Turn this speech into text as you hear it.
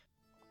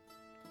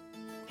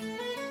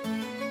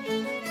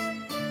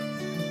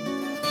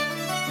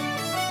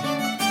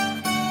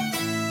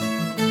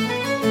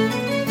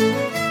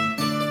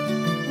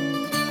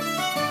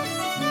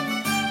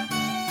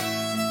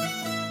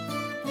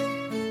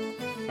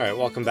All right,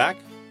 welcome back.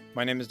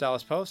 My name is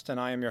Dallas Post, and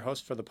I am your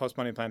host for the Post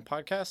Money Plan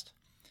podcast.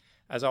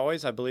 As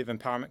always, I believe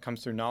empowerment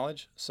comes through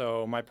knowledge,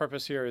 so my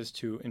purpose here is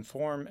to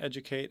inform,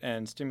 educate,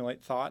 and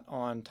stimulate thought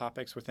on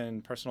topics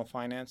within personal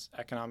finance,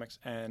 economics,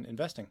 and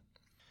investing.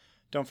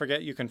 Don't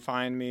forget, you can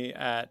find me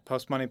at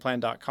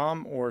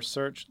postmoneyplan.com or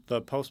search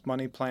the Post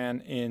Money Plan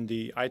in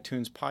the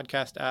iTunes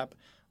podcast app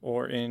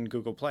or in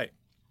Google Play.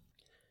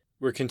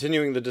 We're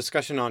continuing the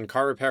discussion on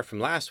car repair from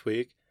last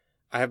week.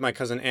 I have my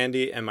cousin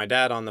Andy and my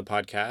dad on the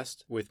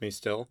podcast with me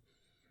still.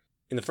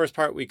 In the first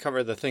part, we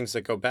cover the things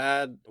that go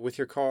bad with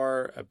your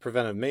car,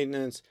 preventive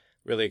maintenance,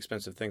 really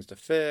expensive things to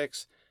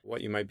fix,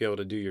 what you might be able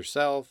to do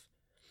yourself.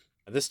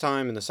 This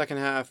time, in the second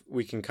half,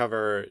 we can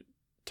cover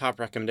top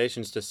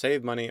recommendations to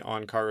save money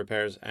on car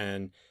repairs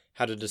and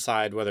how to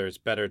decide whether it's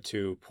better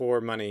to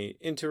pour money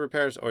into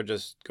repairs or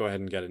just go ahead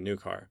and get a new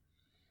car.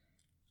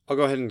 I'll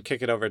go ahead and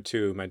kick it over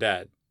to my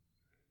dad.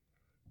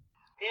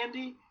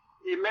 Andy,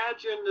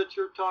 imagine that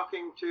you're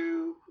talking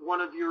to one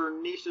of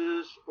your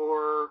nieces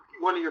or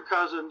one of your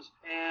cousins,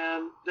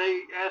 and they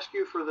ask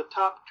you for the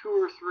top 2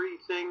 or 3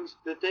 things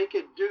that they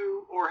could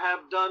do or have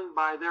done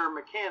by their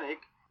mechanic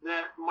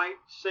that might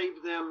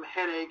save them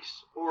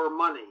headaches or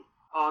money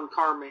on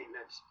car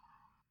maintenance.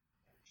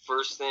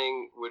 First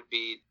thing would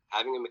be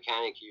having a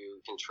mechanic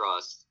you can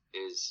trust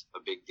is a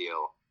big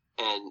deal.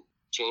 And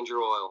change your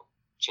oil,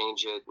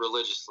 change it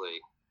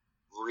religiously.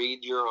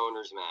 Read your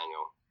owner's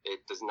manual. It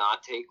does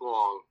not take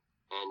long.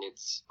 And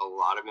it's a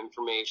lot of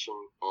information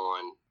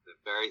on the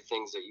very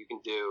things that you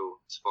can do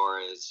as far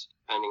as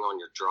depending on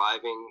your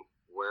driving,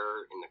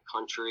 where in the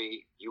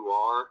country you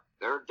are.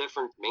 There are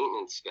different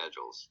maintenance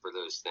schedules for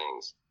those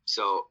things.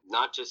 So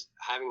not just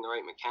having the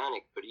right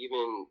mechanic, but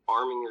even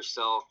arming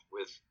yourself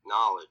with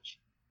knowledge,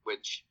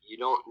 which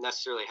you don't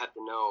necessarily have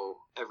to know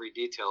every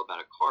detail about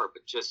a car,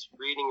 but just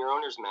reading your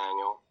owner's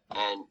manual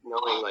and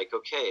knowing like,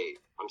 okay,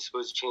 I'm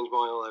supposed to change my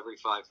oil every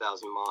 5,000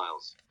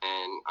 miles.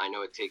 And I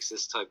know it takes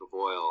this type of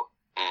oil.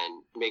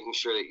 And making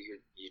sure that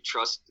you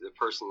trust the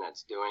person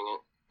that's doing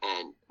it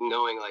and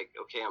knowing like,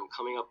 okay, I'm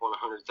coming up on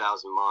 100,000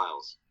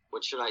 miles.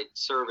 What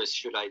service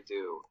should I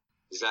do?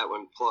 Is that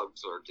when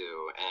plugs are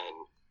due?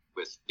 And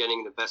with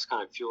getting the best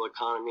kind of fuel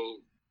economy.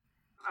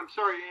 I'm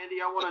sorry, Andy,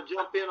 I want to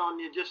jump in on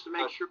you just to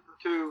make sure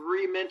to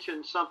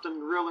re-mention something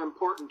real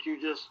important you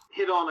just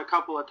hit on a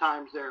couple of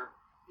times there.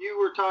 You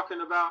were talking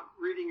about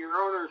reading your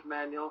owner's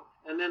manual,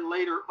 and then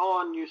later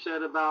on you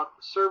said about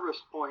service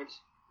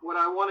points. What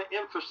I want to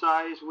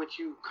emphasize, which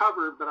you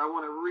covered, but I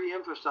want to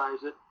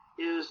re-emphasize it,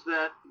 is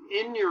that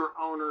in your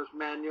owner's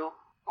manual,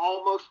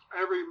 almost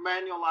every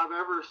manual I've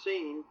ever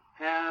seen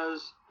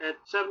has at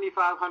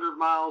 7,500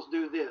 miles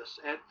do this,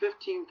 at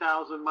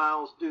 15,000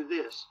 miles do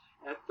this,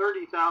 at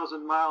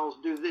 30,000 miles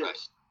do this.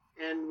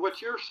 Right. And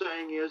what you're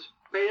saying is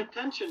pay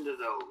attention to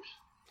those.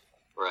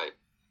 Right.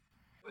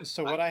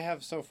 So what I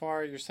have so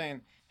far, you're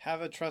saying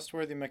have a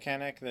trustworthy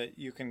mechanic that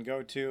you can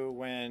go to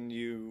when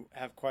you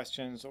have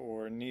questions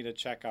or need a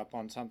checkup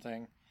on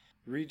something.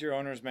 Read your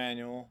owner's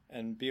manual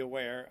and be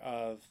aware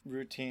of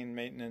routine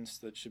maintenance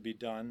that should be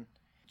done.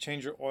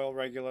 Change your oil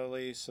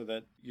regularly so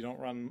that you don't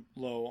run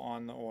low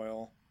on the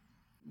oil.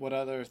 What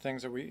other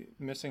things are we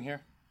missing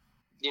here?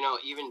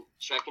 Even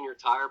checking your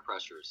tire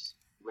pressures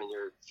when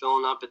you're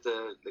filling up at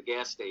the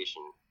gas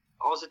station.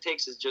 All it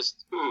takes is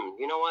just,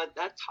 you know what,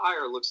 that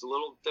tire looks a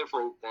little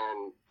different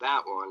than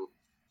that one.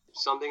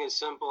 Something as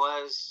simple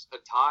as a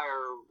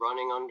tire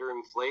running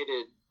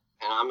underinflated,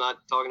 and I'm not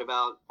talking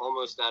about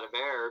almost out of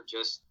air,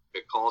 just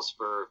it calls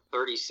for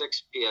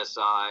 36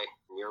 PSI,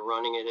 and you're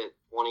running it at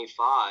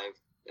 25,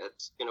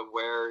 that's going to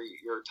wear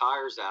your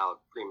tires out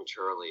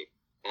prematurely.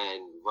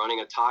 And running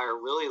a tire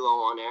really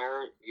low on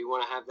air, you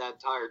want to have that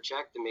tire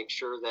checked to make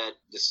sure that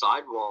the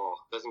sidewall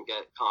doesn't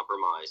get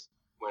compromised.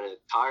 When a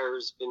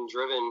tire's been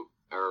driven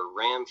or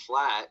ran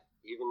flat,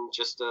 even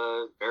just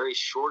a very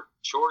short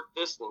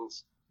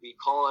distance, we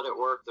call it at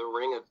work the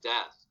ring of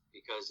death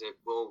because it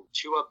will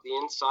chew up the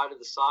inside of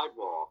the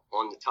sidewall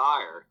on the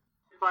tire.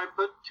 If I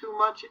put too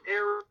much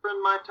air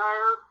in my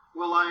tire,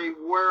 will I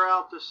wear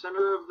out the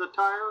center of the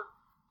tire?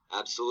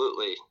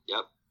 Absolutely,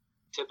 yep.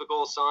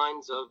 Typical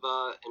signs of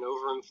an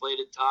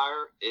overinflated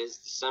tire is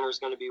the center's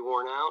going to be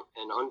worn out,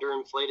 and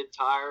underinflated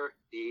tire,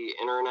 the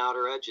inner and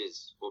outer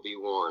edges will be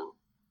worn.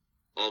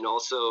 And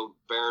also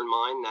bear in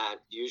mind that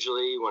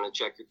usually you want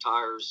to check your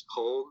tires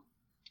cold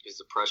because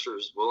the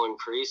pressures will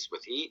increase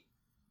with heat.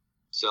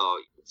 So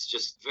it's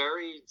just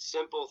very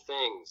simple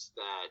things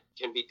that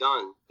can be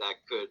done that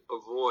could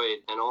avoid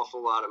an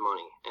awful lot of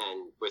money.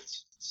 And with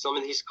some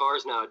of these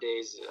cars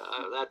nowadays,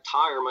 that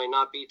tire might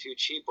not be too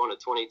cheap on a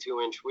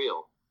 22-inch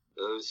wheel.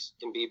 Those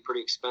can be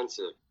pretty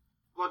expensive.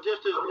 Well,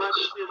 just as much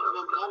as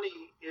the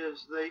money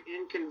is the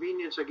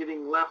inconvenience of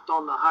getting left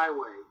on the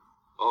highway.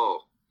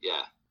 Oh,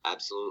 yeah,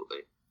 absolutely.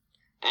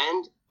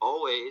 And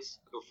always,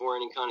 before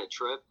any kind of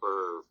trip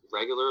or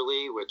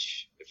regularly,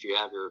 which if you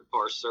have your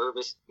car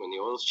serviced, when the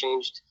oil's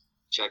changed,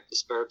 check the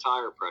spare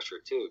tire pressure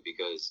too,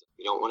 because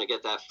you don't want to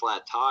get that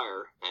flat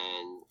tire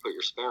and put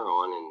your spare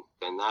on and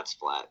then that's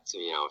flat. So,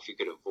 if you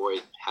could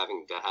avoid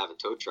having to have a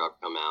tow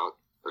truck come out,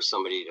 or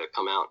somebody to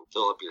come out and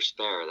fill up your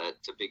spare.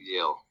 That's a big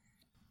deal.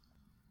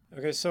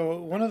 Okay, so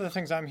one of the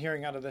things I'm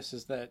hearing out of this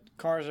is that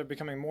cars are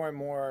becoming more and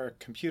more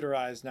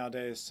computerized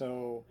nowadays.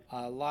 So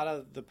a lot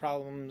of the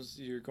problems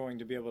you're going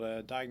to be able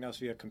to diagnose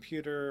via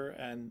computer,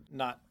 and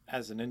not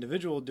as an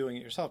individual doing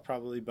it yourself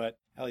probably, but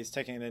at least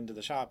taking it into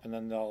the shop, and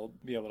then they'll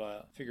be able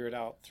to figure it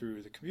out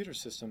through the computer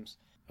systems,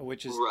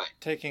 which is Right.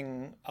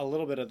 taking a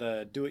little bit of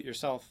the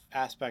do-it-yourself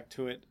aspect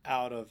to it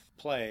out of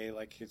play.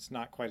 Like, it's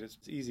not quite as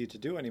easy to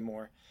do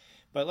anymore.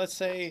 But let's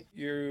say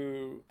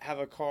you have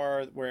a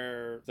car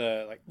where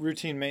the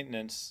routine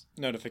maintenance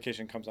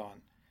notification comes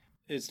on.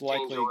 It's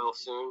likely Change oil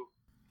soon.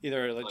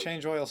 either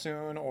change oil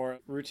soon or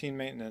routine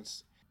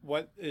maintenance.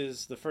 What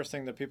is the first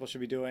thing that people should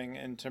be doing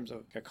in terms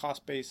of a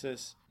cost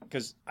basis?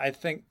 Because I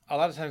think a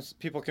lot of times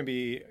people can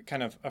be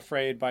kind of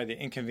afraid by the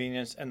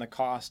inconvenience and the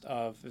cost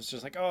of, it's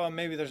just like, oh,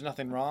 maybe there's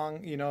nothing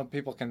wrong.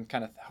 People can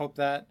kind of hope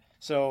that.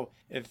 So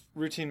if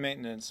routine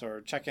maintenance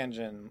or check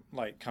engine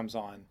light comes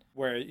on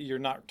where you're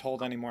not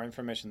told any more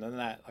information than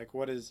that,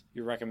 what is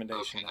your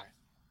recommendation Okay. there?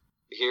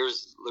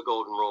 Here's the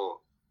golden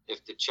rule.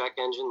 If the check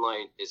engine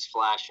light is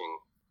flashing,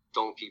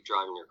 don't keep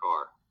driving your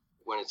car.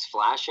 When it's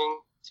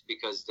flashing, it's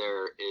because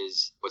there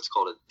is what's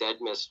called a dead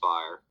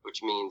misfire,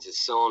 which means the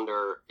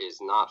cylinder is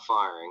not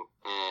firing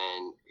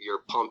and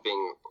you're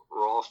pumping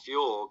raw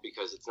fuel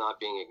because it's not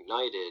being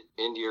ignited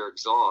into your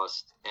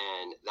exhaust,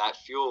 and that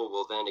fuel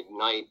will then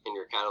ignite in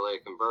your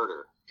catalytic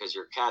converter because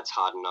your cat's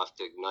hot enough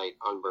to ignite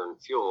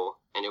unburned fuel,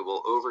 and it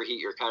will overheat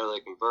your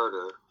catalytic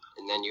converter,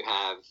 and then you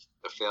have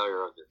a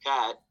failure of your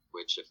cat,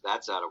 which if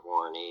that's out of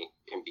warranty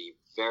can be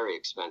very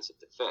expensive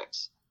to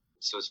fix.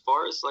 So as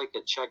far as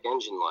a check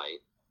engine light,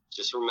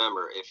 just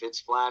remember, if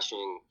it's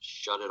flashing,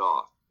 shut it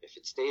off. If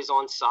it stays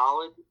on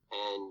solid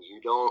and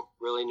you don't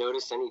really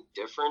notice any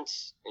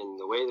difference in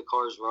the way the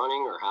car is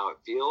running or how it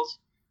feels,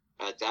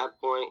 at that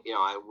point,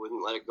 I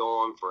wouldn't let it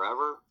go on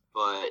forever.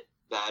 But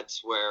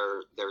that's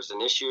where there's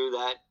an issue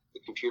that the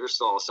computer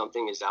saw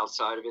something is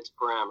outside of its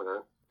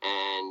parameter,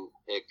 and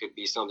it could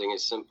be something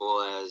as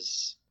simple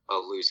as a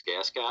loose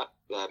gas cap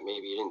that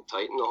maybe you didn't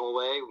tighten the whole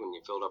way when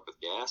you filled up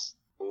with gas.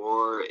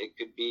 Or it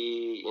could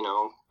be,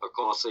 a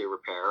costly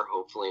repair,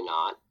 hopefully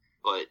not.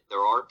 But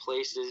there are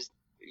places,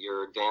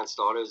 your Advanced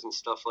Autos and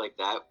stuff like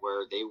that,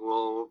 where they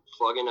will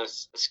plug in a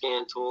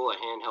scan tool, a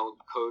handheld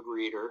code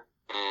reader,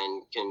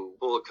 and can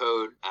pull a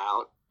code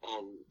out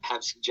and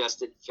have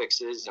suggested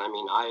fixes.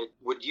 I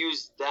would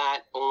use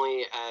that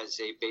only as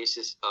a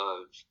basis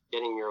of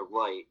getting your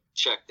light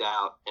checked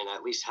out and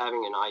at least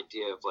having an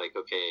idea of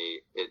okay,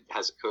 it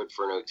has a code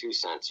for an O2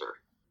 sensor.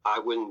 I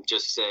wouldn't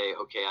just say,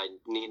 okay, I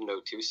need an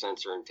O2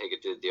 sensor and take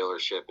it to the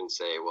dealership and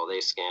say, well,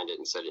 they scanned it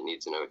and said it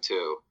needs an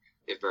O2.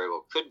 It very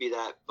well could be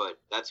that, but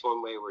that's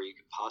one way where you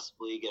could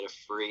possibly get a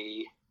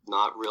free,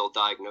 not real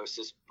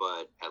diagnosis,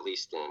 but at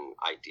least an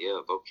idea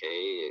of,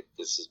 okay,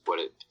 this is what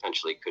it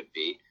potentially could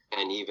be.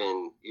 And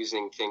even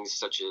using things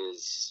such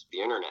as the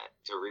internet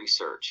to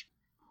research.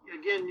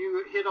 Again,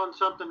 you hit on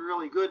something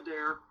really good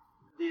there.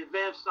 The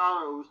Advanced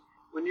Autos.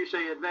 When you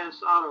say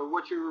Advanced Auto,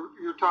 what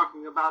you're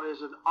talking about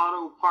is an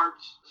auto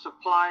parts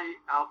supply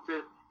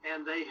outfit,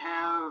 and they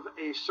have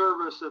a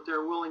service that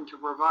they're willing to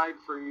provide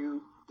for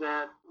you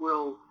that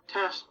will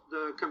test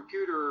the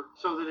computer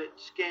so that it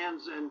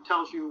scans and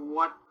tells you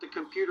what the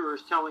computer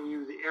is telling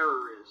you the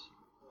error is.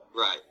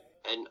 Right.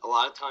 And a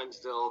lot of times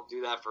they'll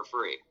do that for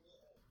free.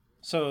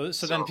 So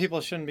then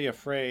people shouldn't be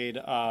afraid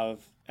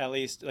of, at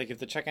least, if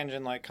the check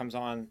engine light comes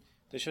on,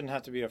 they shouldn't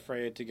have to be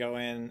afraid to go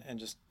in and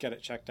just get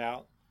it checked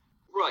out?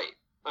 Right.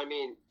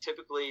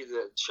 Typically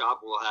the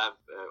shop will have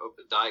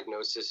a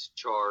diagnosis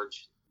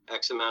charge.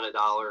 X amount of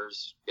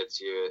dollars gets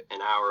you an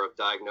hour of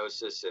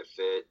diagnosis. If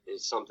it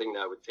is something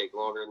that would take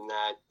longer than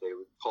that, they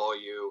would call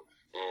you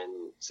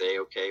and say,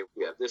 okay,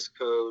 we have this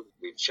code,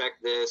 we've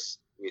checked this,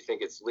 we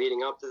think it's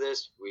leading up to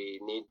this, we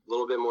need a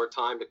little bit more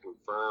time to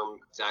confirm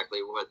exactly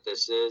what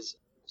this is.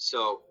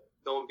 So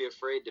don't be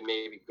afraid to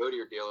maybe go to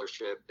your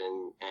dealership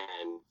and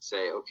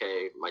say,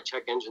 okay, my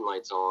check engine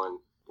light's on.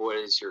 What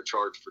is your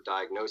charge for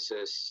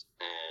diagnosis?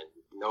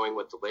 And knowing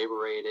what the labor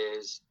rate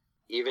is.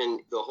 Even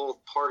the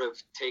whole part of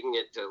taking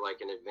it to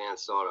an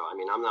Advanced Auto.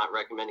 I'm not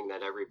recommending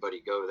that everybody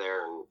go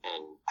there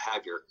and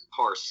have your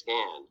car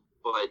scanned.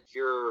 But if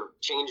you're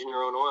changing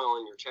your own oil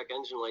and your check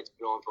engine light's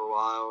been on for a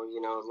while,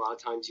 a lot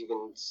of times you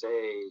can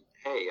say,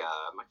 hey,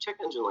 my check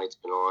engine light's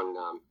been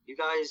on. You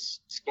guys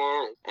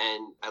scan it.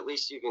 And at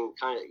least you can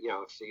kind of,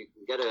 if you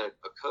can get a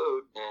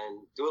code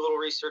and do a little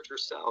research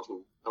yourself.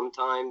 And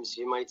sometimes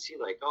you might see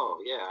oh,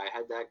 yeah, I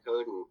had that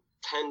code and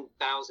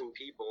 10,000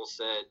 people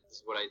said this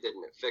is what I did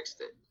and it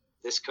fixed it.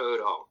 This code,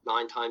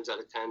 9 times out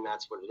of 10,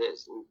 that's what it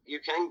is. And you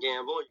can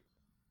gamble.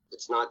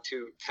 It's not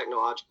too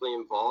technologically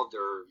involved,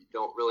 or you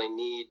don't really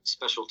need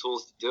special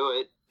tools to do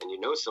it, and you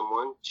know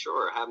someone,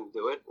 sure, have them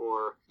do it.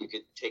 Or you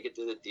could take it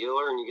to the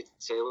dealer and you could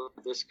say, look,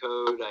 this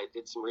code, I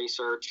did some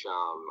research.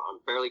 I'm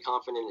fairly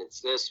confident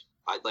it's this.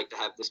 I'd like to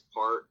have this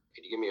part.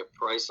 Could you give me a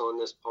price on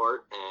this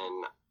part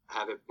and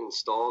have it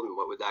installed, and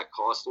what would that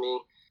cost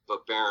me?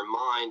 But bear in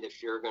mind,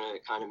 if you're going to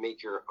kind of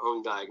make your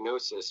own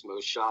diagnosis,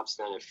 most shops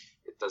then,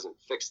 if doesn't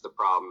fix the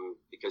problem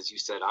because you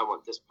said, I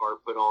want this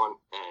part put on,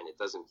 and it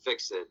doesn't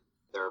fix it,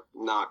 they're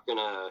not going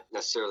to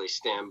necessarily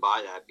stand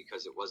by that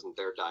because it wasn't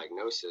their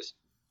diagnosis.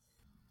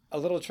 A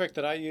little trick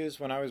that I used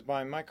when I was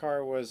buying my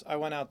car was I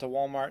went out to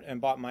Walmart and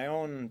bought my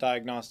own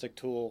diagnostic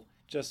tool,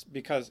 just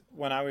because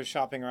when I was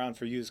shopping around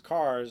for used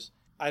cars,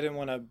 I didn't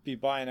want to be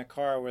buying a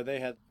car where they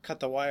had cut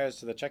the wires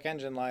to the check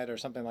engine light or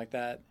something like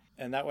that.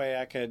 And that way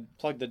I could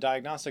plug the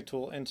diagnostic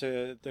tool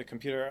into the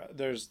computer.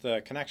 There's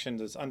the connection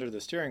that's under the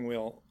steering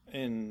wheel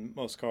in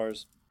most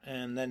cars.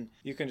 And then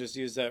you can just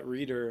use that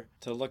reader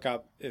to look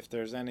up if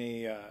there's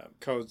any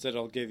codes that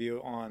it'll give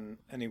you on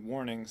any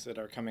warnings that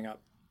are coming up.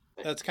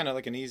 That's kind of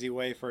like an easy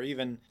way for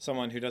even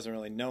someone who doesn't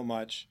really know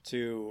much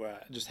to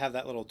just have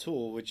that little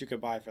tool, which you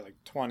could buy for like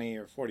 $20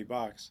 or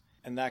 $40.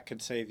 And that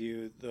could save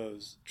you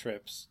those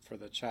trips for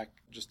the check,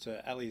 just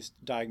to at least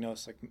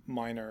diagnose like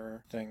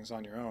minor things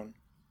on your own.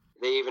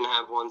 They even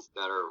have ones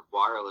that are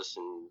wireless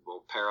and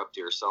will pair up to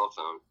your cell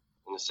phone.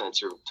 In a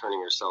sense, you're turning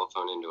your cell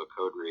phone into a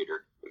code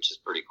reader, which is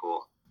pretty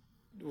cool.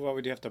 What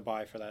would you have to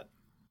buy for that?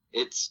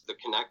 It's the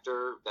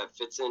connector that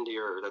fits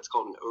into that's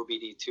called an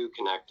OBD2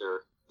 connector,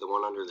 the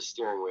one under the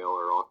steering wheel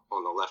or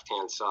on the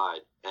left-hand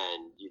side.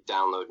 And you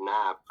download an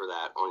app for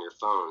that on your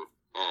phone,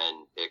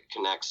 and it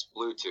connects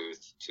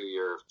Bluetooth to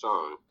your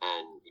phone,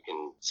 and you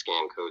can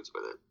scan codes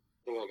with it.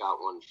 I think I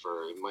got one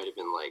for, it might have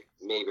been like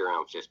maybe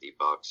around $50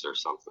 or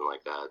something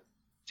like that.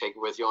 Take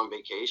it with you on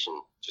vacation,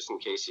 just in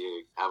case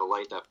you have a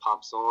light that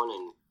pops on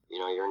and, you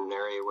know, you're in an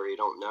area where you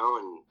don't know.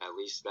 And at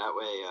least that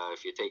way,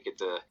 if you take it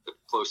to the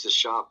closest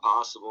shop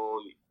possible,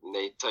 and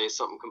they tell you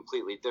something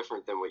completely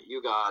different than what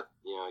you got,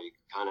 you know, you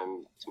kind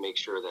of to make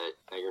sure that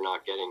you're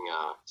not getting,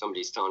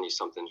 somebody's telling you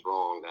something's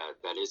wrong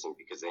that isn't,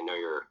 because they know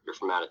you're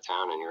from out of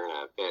town and you're in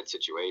a bad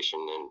situation.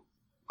 And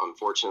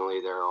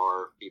unfortunately, there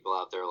are people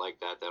out there like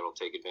that that'll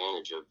take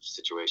advantage of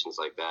situations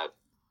like that.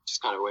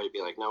 Just kind of a way to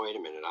be like, no, wait a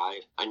minute,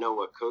 I know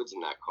what code's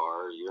in that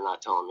car. You're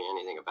not telling me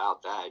anything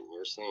about that, and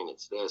you're saying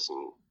it's this.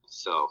 And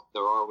so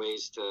there are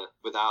ways to,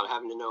 without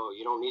having to know,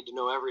 you don't need to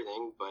know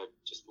everything, but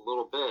just a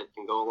little bit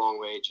can go a long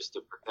way just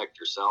to protect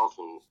yourself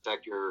and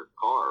protect your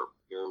car,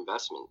 your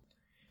investment.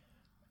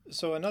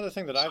 So another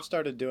thing that I've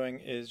started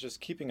doing is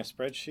just keeping a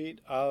spreadsheet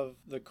of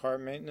the car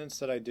maintenance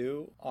that I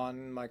do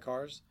on my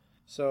cars.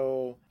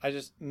 So I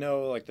just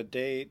know like the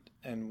date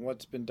and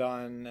what's been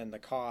done and the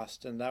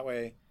cost, and that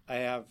way I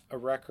have a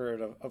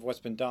record of what's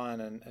been done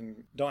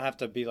and don't have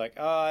to be like,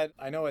 I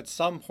know at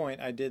some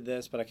point I did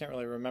this, but I can't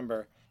really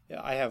remember.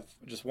 I have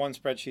just one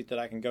spreadsheet that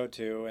I can go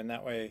to, and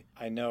that way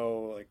I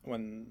know like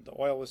when the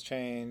oil was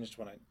changed,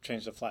 when I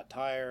changed a flat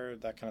tire,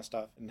 that kind of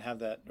stuff, and have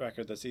that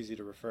record that's easy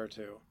to refer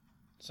to.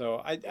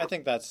 So I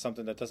think that's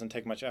something that doesn't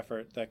take much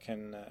effort, that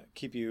can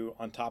keep you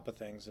on top of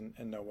things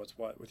and know what's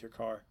what with your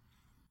car.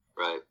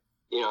 Right.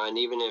 You know, and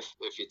even if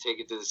you take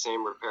it to the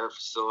same repair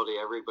facility,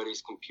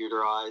 everybody's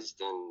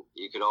computerized, and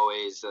you could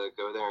always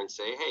go there and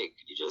say, hey,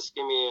 could you just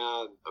give me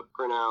a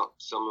printout,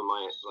 some of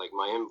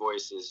my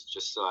invoices,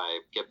 just so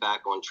I get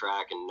back on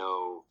track and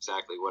know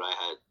exactly what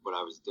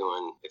I was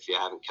doing. If you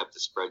haven't kept a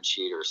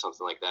spreadsheet or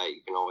something like that,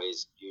 you can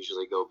always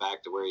usually go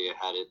back to where you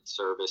had it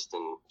serviced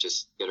and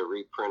just get a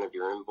reprint of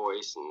your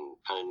invoice and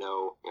kind of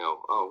know,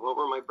 oh, what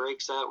were my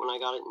brakes at when I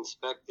got it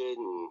inspected?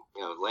 And,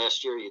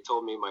 last year you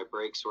told me my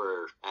brakes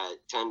were at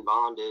 10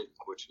 bonded,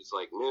 which was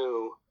like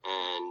new,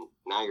 and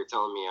now you're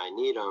telling me I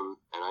need them,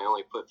 and I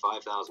only put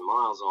 5,000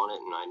 miles on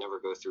it, and I never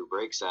go through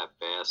brakes that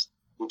fast.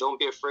 And don't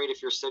be afraid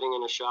if you're sitting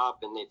in a shop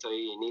and they tell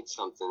you need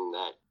something,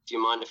 that, do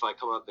you mind if I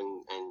come up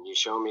and you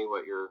show me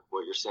what you're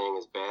saying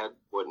is bad,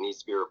 what needs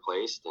to be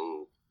replaced,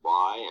 and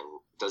why?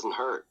 And it doesn't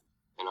hurt.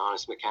 An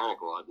honest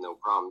mechanic will have no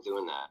problem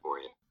doing that for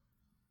you.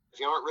 If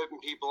you aren't ripping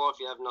people off,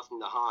 you have nothing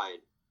to hide.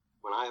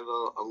 When I have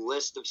a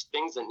list of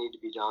things that need to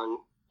be done,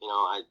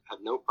 I have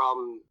no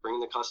problem bringing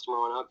the customer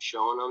on up,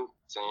 showing them,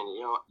 saying,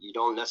 you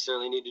don't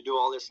necessarily need to do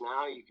all this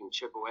now. You can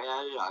chip away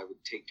at it. I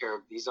would take care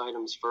of these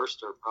items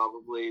first, or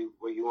probably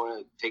what you want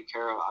to take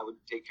care of, I would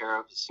take care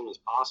of as soon as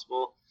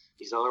possible.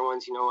 These other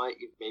ones,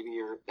 maybe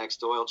your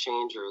next oil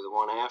change or the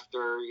one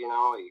after,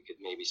 you could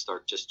maybe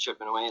start just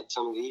chipping away at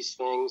some of these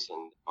things.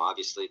 And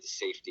obviously the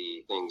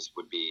safety things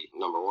would be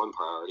number one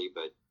priority,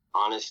 but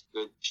honest,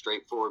 good,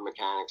 straightforward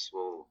mechanics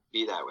will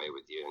be that way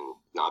with you and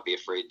not be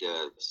afraid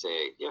to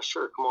say, yeah,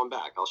 sure, come on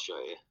back, I'll show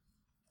you.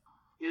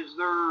 Is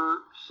there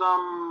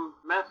some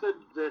method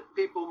that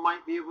people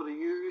might be able to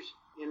use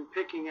in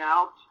picking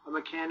out a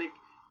mechanic?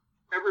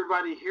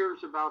 Everybody hears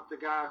about the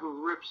guy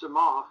who rips them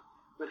off,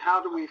 but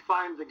how do we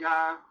find the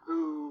guy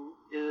who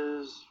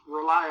is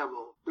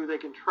reliable, who they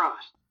can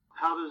trust?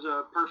 How does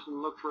a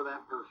person look for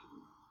that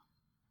person?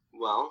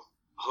 Well,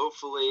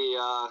 hopefully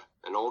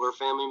an older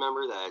family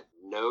member that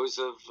knows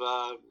of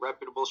a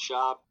reputable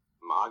shop.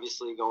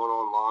 Obviously going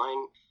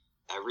online,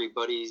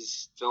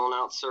 everybody's filling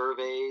out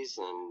surveys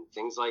and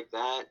things like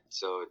that,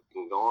 so you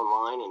can go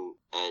online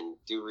and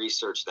do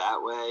research that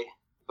way.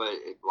 but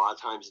a lot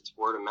of times it's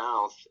word of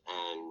mouth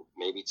and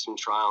maybe some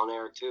trial and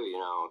error too.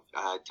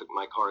 I took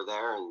my car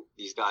there and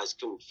these guys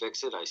couldn't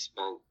fix it. I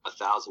spent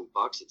 $1,000.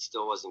 It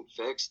still wasn't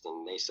fixed,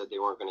 and they said they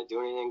weren't going to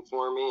do anything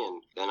for me.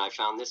 And then I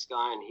found this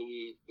guy, and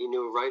he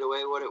knew right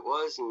away what it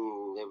was,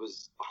 and it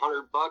was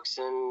 $100,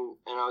 and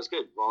I was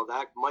good. Well,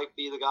 that might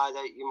be the guy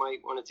that you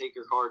might want to take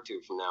your car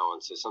to from now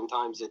on. So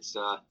sometimes it's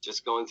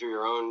just going through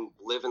your own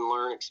live and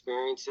learn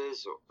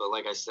experiences. But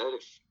like I said,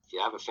 if you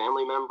have a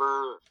family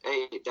member,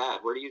 hey, Dad,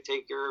 where do you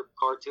take your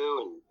car to?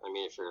 And I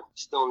mean, if you're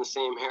still in the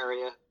same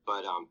area,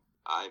 but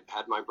I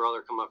had my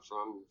brother come up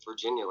from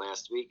Virginia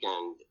last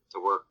weekend to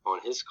work on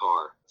his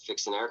car,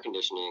 fixing air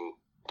conditioning.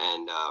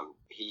 And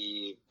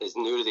he is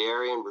new to the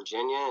area in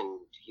Virginia, and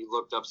he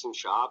looked up some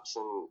shops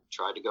and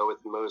tried to go with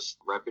the most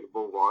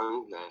reputable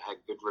one that had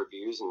good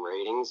reviews and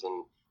ratings.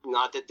 And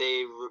not that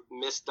they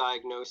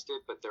misdiagnosed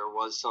it, but there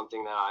was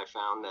something that I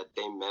found that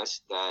they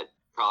missed that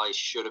probably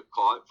should have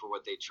caught for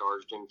what they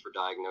charged him for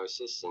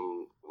diagnosis.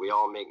 And we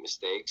all make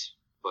mistakes,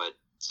 but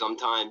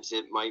sometimes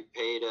it might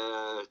pay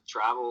to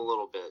travel a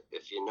little bit.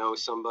 If you know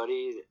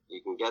somebody,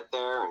 you can get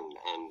there.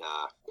 And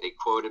they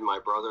quoted my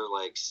brother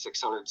like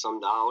 $600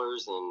 some,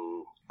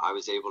 and I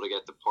was able to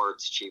get the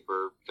parts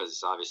cheaper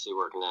because obviously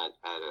working at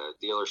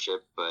a dealership,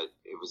 but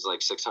it was like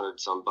 $600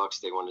 some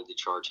they wanted to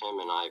charge him,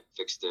 and I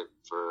fixed it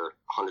for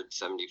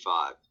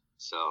 $175.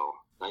 So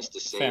nice to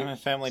see.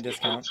 Family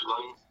discount.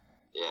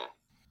 Yeah.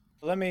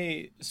 Let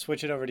me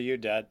switch it over to you,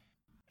 Dad.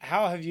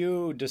 How have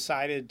you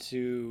decided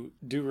to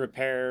do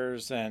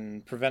repairs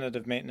and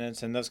preventative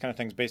maintenance and those kind of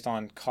things based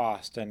on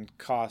cost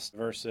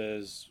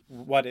versus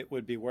what it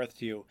would be worth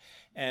to you?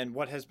 And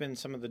what has been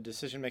some of the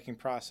decision-making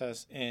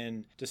process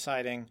in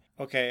deciding,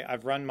 okay,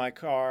 I've run my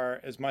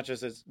car as much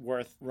as it's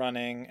worth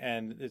running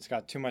and it's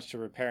got too much to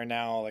repair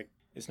now, like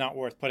it's not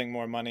worth putting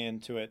more money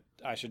into it,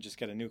 I should just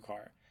get a new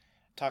car.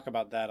 Talk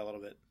about that a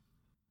little bit.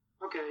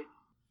 Okay.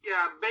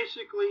 Yeah,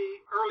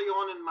 basically, early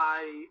on in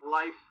my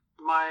life,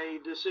 my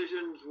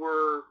decisions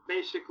were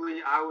basically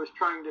I was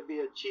trying to be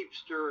a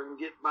cheapster and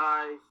get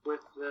by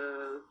with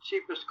the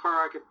cheapest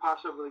car I could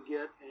possibly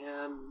get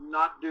and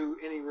not do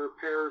any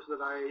repairs that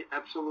I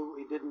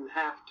absolutely didn't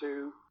have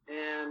to.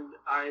 And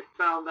I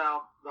found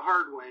out the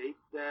hard way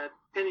that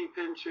penny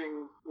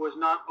pinching was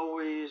not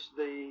always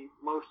the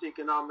most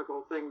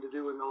economical thing to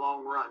do in the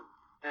long run,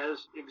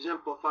 as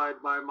exemplified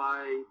by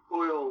my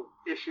oil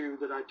issue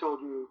that I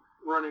told you,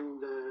 running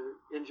the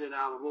engine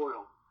out of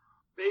oil.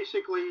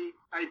 Basically,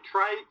 I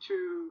try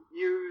to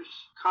use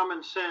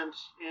common sense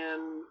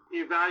in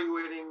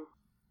evaluating,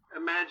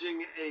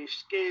 imagining a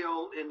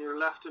scale in your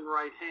left and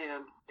right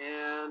hand,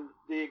 and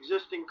the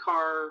existing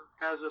car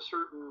has a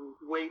certain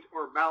weight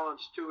or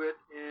balance to it,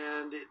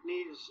 and it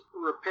needs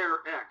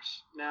repair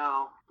X.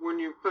 Now, when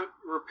you put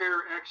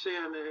repair X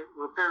in,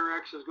 repair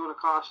X is going to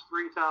cost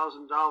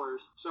 $3,000.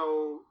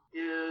 So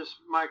is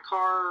my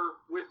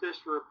car with this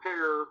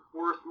repair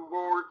worth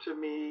more to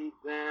me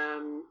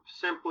than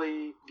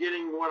simply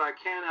getting what I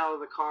can out of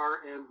the car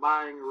and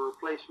buying a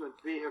replacement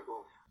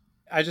vehicle?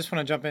 I just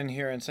want to jump in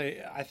here and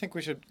say, I think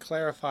we should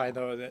clarify,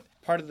 though, that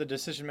part of the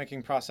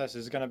decision-making process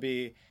is going to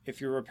be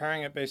if you're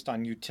repairing it based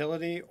on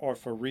utility or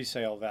for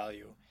resale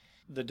value.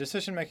 The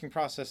decision-making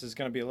process is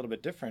going to be a little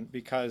bit different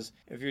because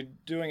if you're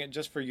doing it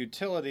just for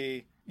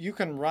utility, you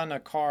can run a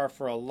car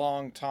for a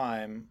long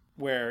time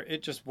where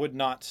it just would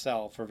not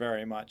sell for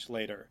very much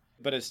later,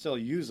 but it's still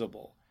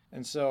usable.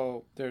 And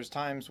so there's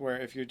times where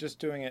if you're just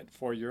doing it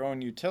for your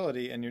own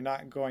utility and you're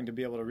not going to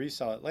be able to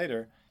resell it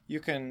later, you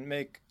can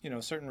make,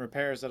 certain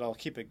repairs that'll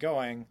keep it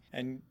going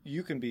and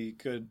you can be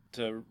good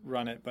to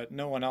run it, but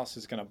no one else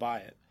is going to buy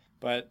it.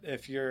 But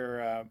if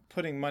you're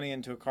putting money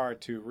into a car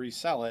to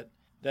resell it,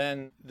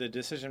 then the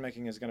decision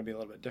making is going to be a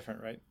little bit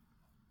different, right?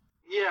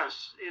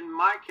 Yes. In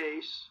my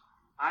case,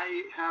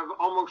 I have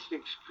almost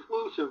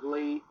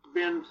exclusively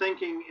been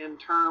thinking in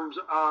terms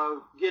of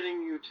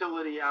getting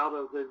utility out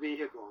of the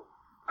vehicle.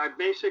 I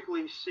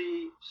basically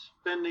see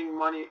spending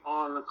money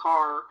on a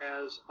car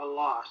as a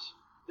loss.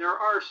 There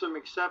are some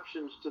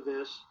exceptions to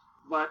this,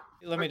 but...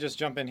 Let me just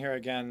jump in here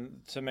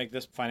again to make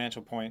this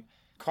financial point.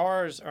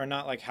 Cars are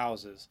not like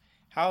houses.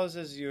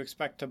 Houses you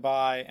expect to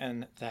buy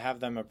and to have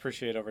them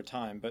appreciate over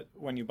time, but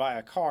when you buy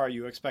a car,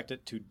 you expect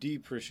it to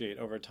depreciate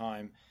over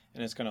time,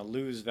 and it's going to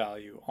lose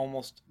value,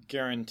 almost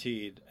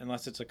guaranteed,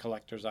 unless it's a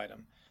collector's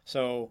item.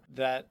 So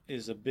that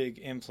is a big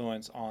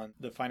influence on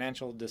the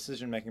financial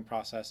decision-making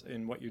process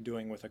in what you're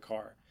doing with a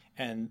car,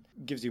 and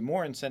gives you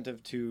more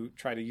incentive to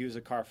try to use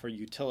a car for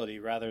utility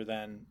rather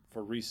than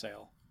for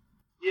resale.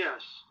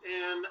 Yes,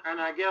 and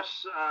I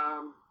guess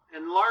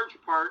in large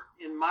part,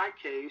 in my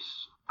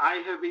case, I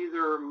have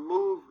either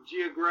moved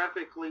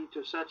geographically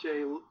to such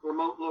a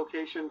remote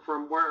location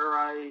from where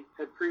I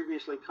had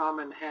previously come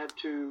and had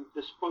to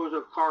dispose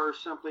of cars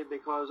simply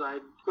because I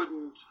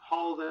couldn't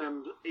haul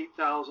them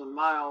 8,000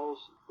 miles,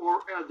 or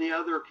the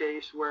other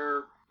case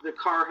where the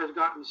car has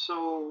gotten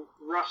so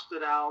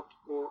rusted out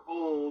or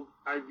old,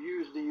 I've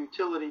used the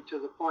utility to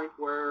the point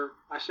where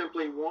I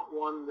simply want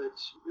one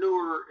that's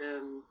newer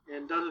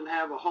and doesn't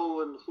have a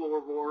hole in the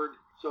floorboard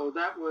So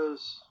that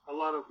was a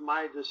lot of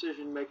my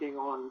decision making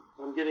on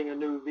getting a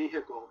new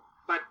vehicle.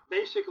 But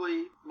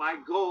basically, my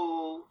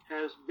goal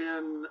has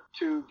been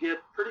to get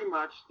pretty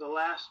much the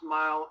last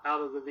mile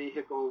out of the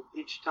vehicle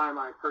each time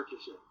I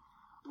purchase it.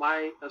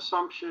 My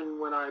assumption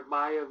when I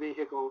buy a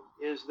vehicle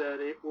is that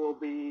it will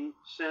be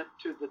sent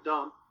to the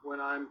dump when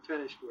I'm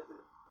finished with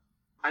it.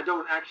 I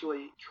don't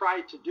actually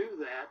try to do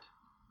that,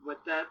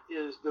 but that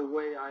is the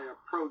way I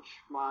approach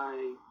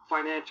my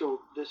financial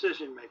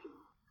decision making.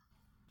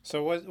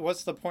 So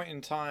what's the point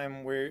in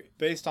time where,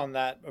 based on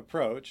that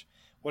approach,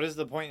 what is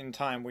the point in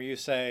time where you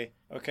say,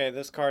 okay,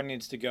 this car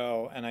needs to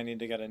go and I need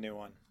to get a new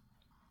one?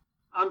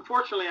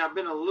 Unfortunately, I've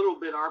been a little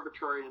bit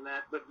arbitrary in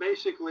that, but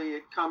basically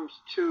it comes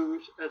to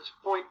a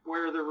point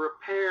where the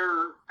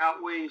repair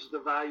outweighs the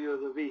value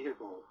of the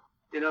vehicle.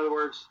 In other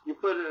words, you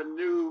put a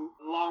new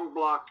long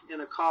block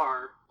in a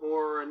car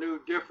or a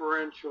new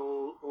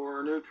differential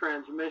or a new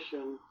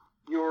transmission,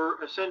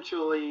 you're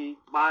essentially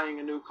buying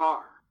a new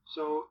car.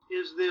 So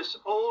is this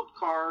old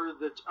car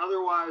that's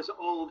otherwise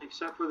old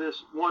except for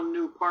this one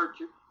new part,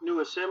 new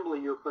assembly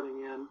you're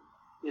putting in,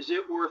 is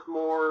it worth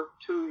more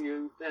to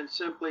you than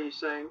simply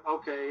saying,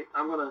 okay,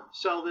 I'm going to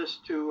sell this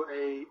to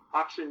a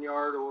auction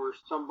yard or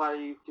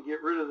somebody to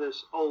get rid of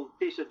this old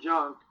piece of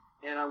junk,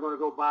 and I'm going to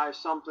go buy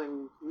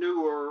something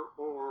newer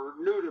or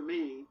new to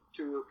me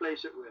to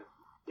replace it with?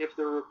 If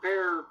the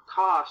repair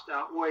cost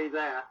outweigh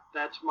that,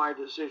 that's my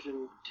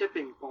decision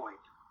tipping point.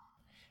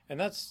 And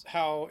that's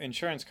how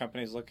insurance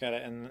companies look at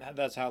it, and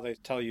that's how they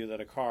tell you that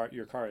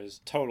your car is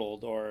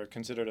totaled or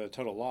considered a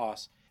total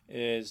loss.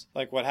 Is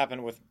like what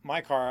happened with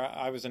my car.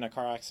 I was in a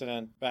car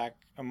accident back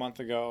a month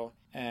ago,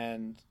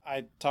 and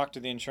I talked to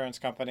the insurance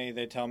company.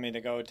 They tell me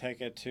to go take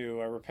it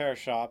to a repair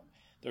shop.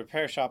 The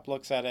repair shop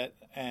looks at it,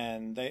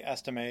 and they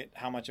estimate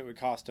how much it would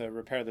cost to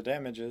repair the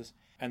damages,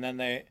 and then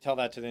they tell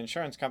that to the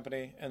insurance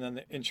company, and then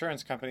the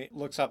insurance company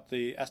looks up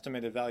the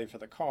estimated value for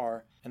the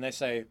car, and they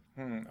say,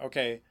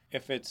 okay,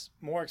 if it's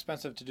more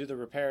expensive to do the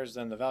repairs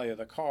than the value of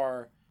the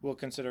car, we'll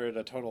consider it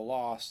a total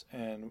loss,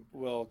 and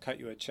we'll cut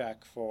you a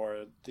check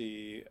for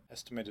the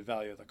estimated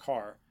value of the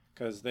car,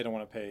 because they don't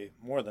want to pay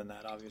more than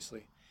that,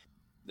 obviously.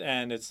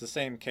 And it's the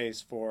same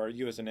case for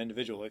you as an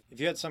individual. If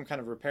you had some kind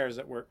of repairs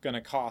that were going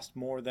to cost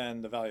more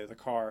than the value of the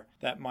car,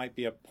 that might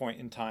be a point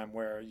in time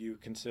where you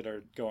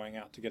considered going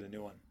out to get a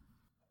new one.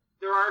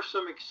 There are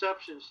some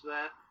exceptions to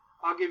that.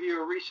 I'll give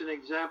you a recent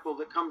example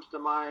that comes to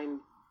mind,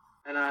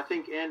 and I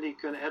think Andy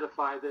can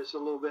edify this a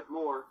little bit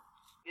more.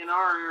 In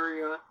our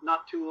area,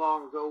 not too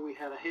long ago, we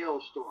had a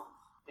hailstorm,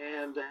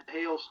 and the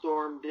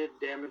hailstorm did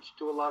damage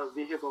to a lot of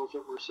vehicles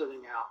that were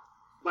sitting out.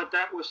 But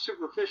that was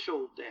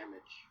superficial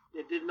damage.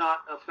 It did not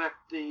affect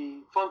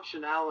the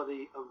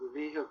functionality of the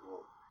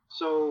vehicle.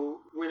 So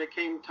when it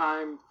came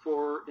time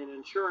for an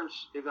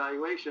insurance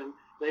evaluation,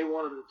 they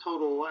wanted to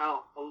total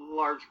out a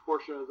large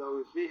portion of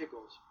those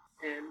vehicles.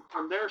 And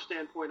from their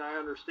standpoint, I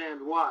understand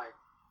why.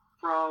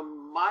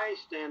 From my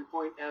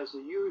standpoint as a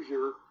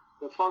user,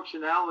 the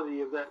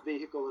functionality of that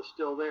vehicle is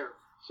still there.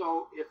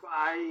 So if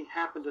I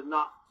happen to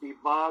not be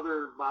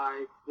bothered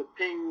by the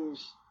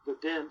pings, the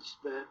dents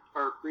that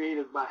are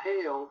created by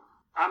hail,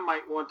 I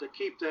might want to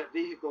keep that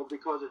vehicle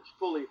because it's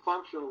fully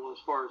functional as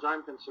far as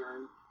I'm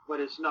concerned, but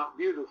it's not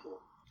beautiful.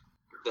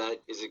 That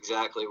is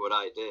exactly what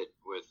I did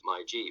with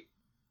my Jeep.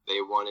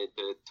 They wanted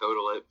to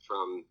total it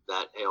from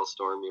that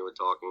hailstorm you were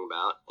talking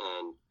about,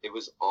 and it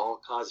was all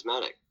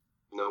cosmetic.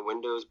 No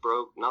windows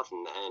broke,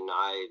 nothing, and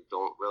I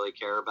don't really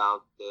care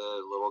about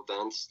the little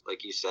dents,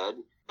 like you said.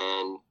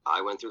 And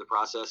I went through the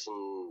process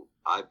and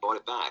I bought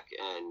it back.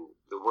 And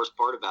the worst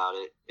part about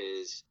it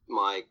is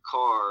my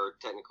car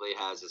technically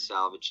has a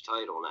salvage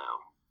title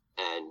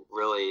now. And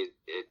really,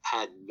 it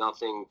had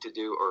nothing to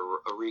do,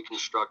 or a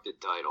reconstructed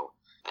title.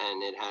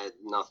 And it had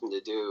nothing to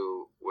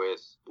do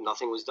with,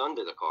 nothing was done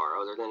to the car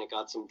other than it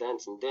got some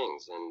dents and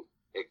dings. And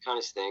it kind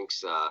of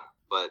stinks.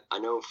 But I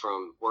know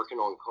from working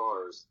on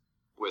cars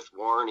with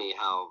warranty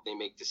how they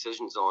make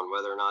decisions on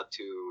whether or not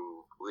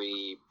to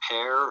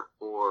repair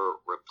or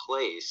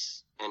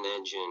replace an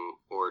engine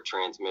or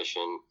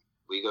transmission.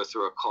 We go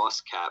through a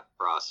cost cap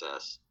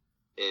process.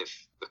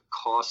 If the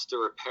cost to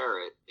repair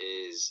it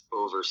is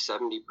over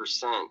 70%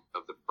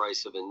 of the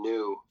price of a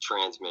new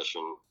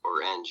transmission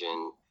or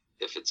engine,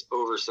 if it's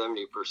over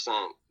 70%,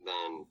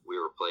 then we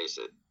replace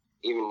it.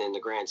 Even in the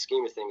grand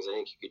scheme of things, I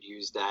think you could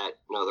use that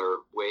in other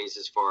ways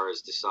as far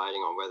as deciding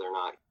on whether or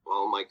not,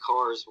 well, my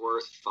car's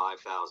worth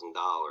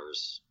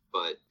 $5,000,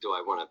 but do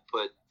I want to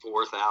put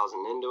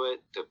 $4,000 into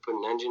it to put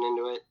an engine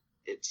into it?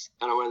 It's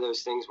kind of one of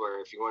those things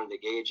where if you wanted to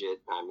gauge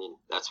it, I mean,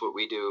 that's what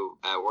we do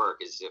at work,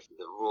 is if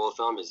the rule of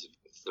thumb is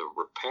if the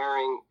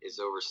repairing is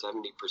over 70%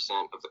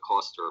 of the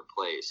cost to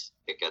replace,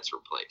 it gets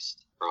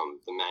replaced from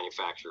the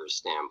manufacturer's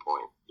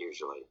standpoint,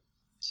 usually.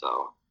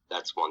 So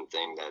that's one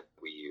thing that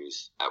we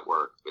use at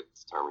work with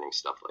determining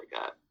stuff like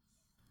that.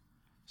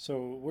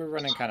 So we're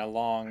running kind of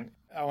long.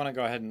 I want to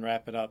go ahead and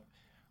wrap it up.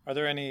 Are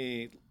there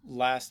any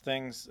last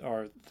things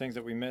or things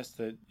that we missed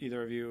that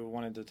either of you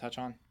wanted to touch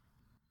on?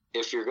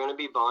 If you're going to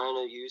be buying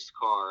a used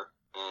car,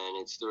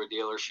 and it's through a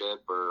dealership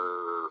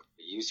or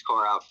a used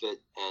car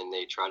outfit, and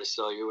they try to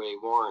sell you a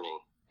warranty,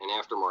 an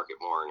aftermarket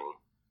warranty,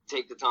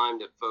 take the time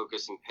to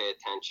focus and pay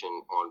attention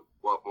on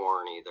what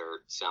warranty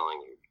they're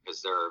selling you,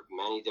 because there are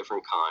many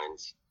different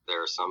kinds.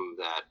 There are some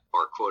that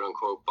are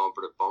quote-unquote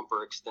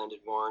bumper-to-bumper extended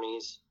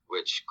warranties,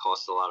 which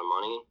cost a lot of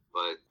money,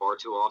 but far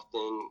too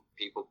often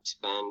people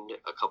spend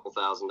a couple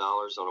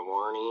 $1,000s on a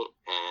warranty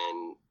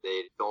and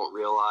they don't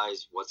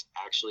realize what's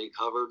actually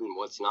covered and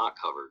what's not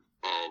covered.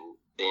 And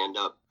they end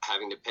up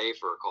having to pay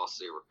for a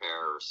costly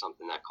repair or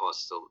something that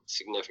costs a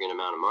significant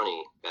amount of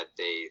money that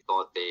they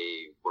thought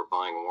they were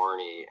buying a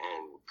warranty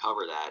and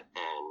cover that,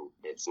 and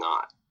it's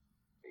not.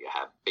 You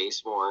have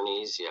base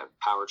warranties, you have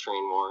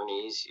powertrain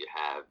warranties, you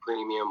have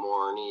premium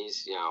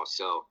warranties,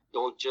 so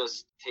don't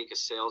just take a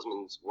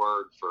salesman's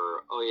word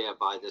for, oh yeah,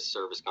 buy this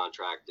service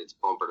contract, it's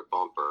bumper to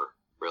bumper.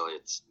 Really,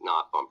 it's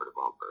not bumper to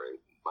bumper. It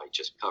might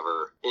just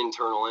cover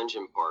internal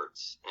engine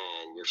parts,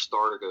 and your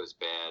starter goes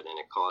bad and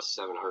it costs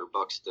 $700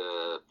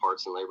 to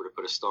parts and labor to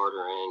put a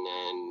starter in,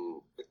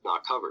 and it's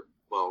not covered.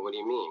 Well, what do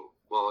you mean?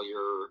 Well,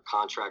 your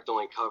contract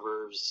only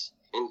covers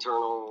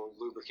internal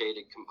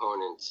lubricated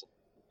components.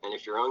 And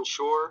if you're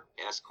unsure,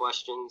 ask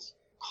questions,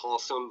 call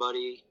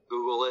somebody,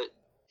 Google it.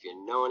 If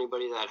you know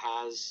anybody that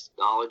has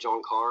knowledge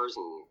on cars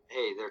and,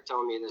 hey, they're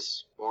telling me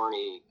this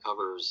warranty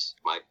covers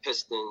my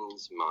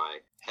pistons, my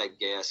head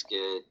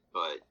gasket,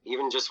 but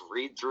even just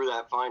read through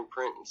that fine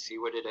print and see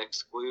what it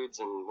excludes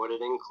and what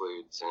it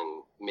includes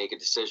and make a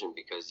decision,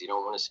 because you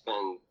don't want to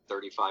spend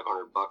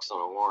 $3,500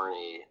 on a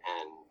warranty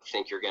and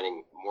think you're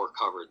getting more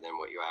covered than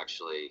what you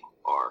actually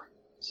are.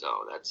 So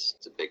that's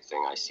a big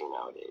thing I see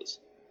nowadays.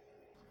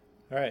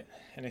 All right.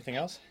 Anything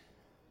else?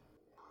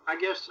 I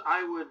guess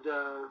I would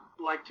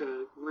like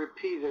to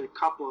repeat a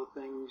couple of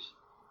things,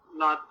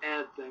 not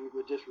add things,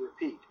 but just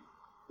repeat.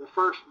 The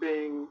first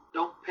being,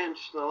 don't pinch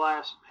the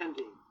last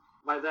penny.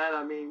 By that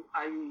I mean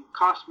I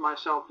cost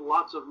myself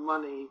lots of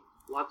money,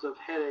 lots of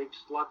headaches,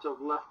 lots of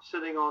left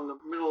sitting on the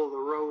middle of the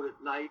road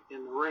at night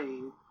in the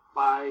rain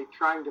by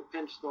trying to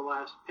pinch the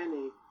last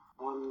penny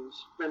on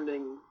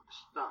spending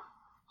stuff.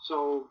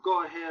 So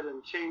go ahead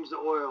and change the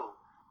oil.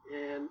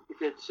 And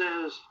if it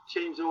says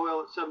change the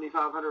oil at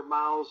 7,500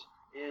 miles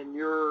and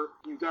you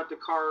got the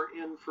car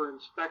in for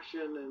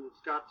inspection and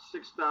it's got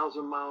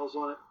 6,000 miles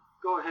on it,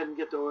 go ahead and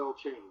get the oil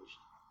changed.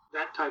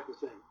 That type of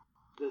thing.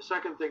 The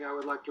second thing I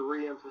would like to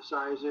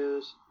reemphasize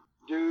is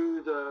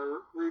do the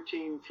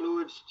routine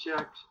fluids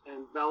checks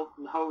and belt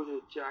and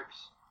hoses checks.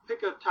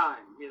 Pick a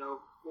time,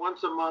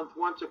 once a month,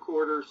 once a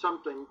quarter,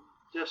 something.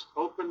 Just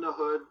open the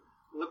hood,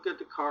 look at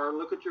the car,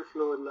 look at your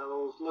fluid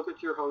levels, look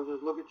at your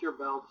hoses, look at your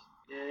belts.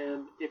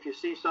 And if you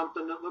see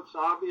something that looks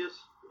obvious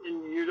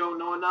and you don't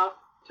know enough,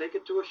 take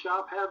it to a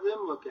shop, have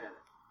them look at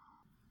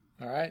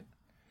it. All right.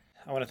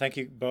 I want to thank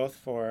you both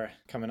for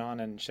coming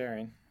on and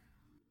sharing.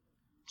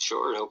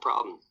 Sure, no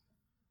problem.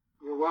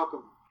 You're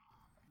welcome.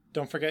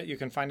 Don't forget, you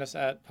can find us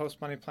at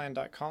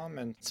postmoneyplan.com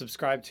and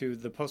subscribe to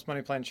the Post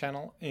Money Plan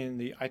channel in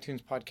the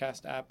iTunes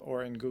podcast app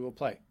or in Google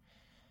Play.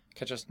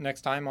 Catch us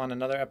next time on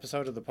another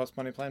episode of the Post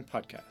Money Plan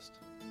podcast.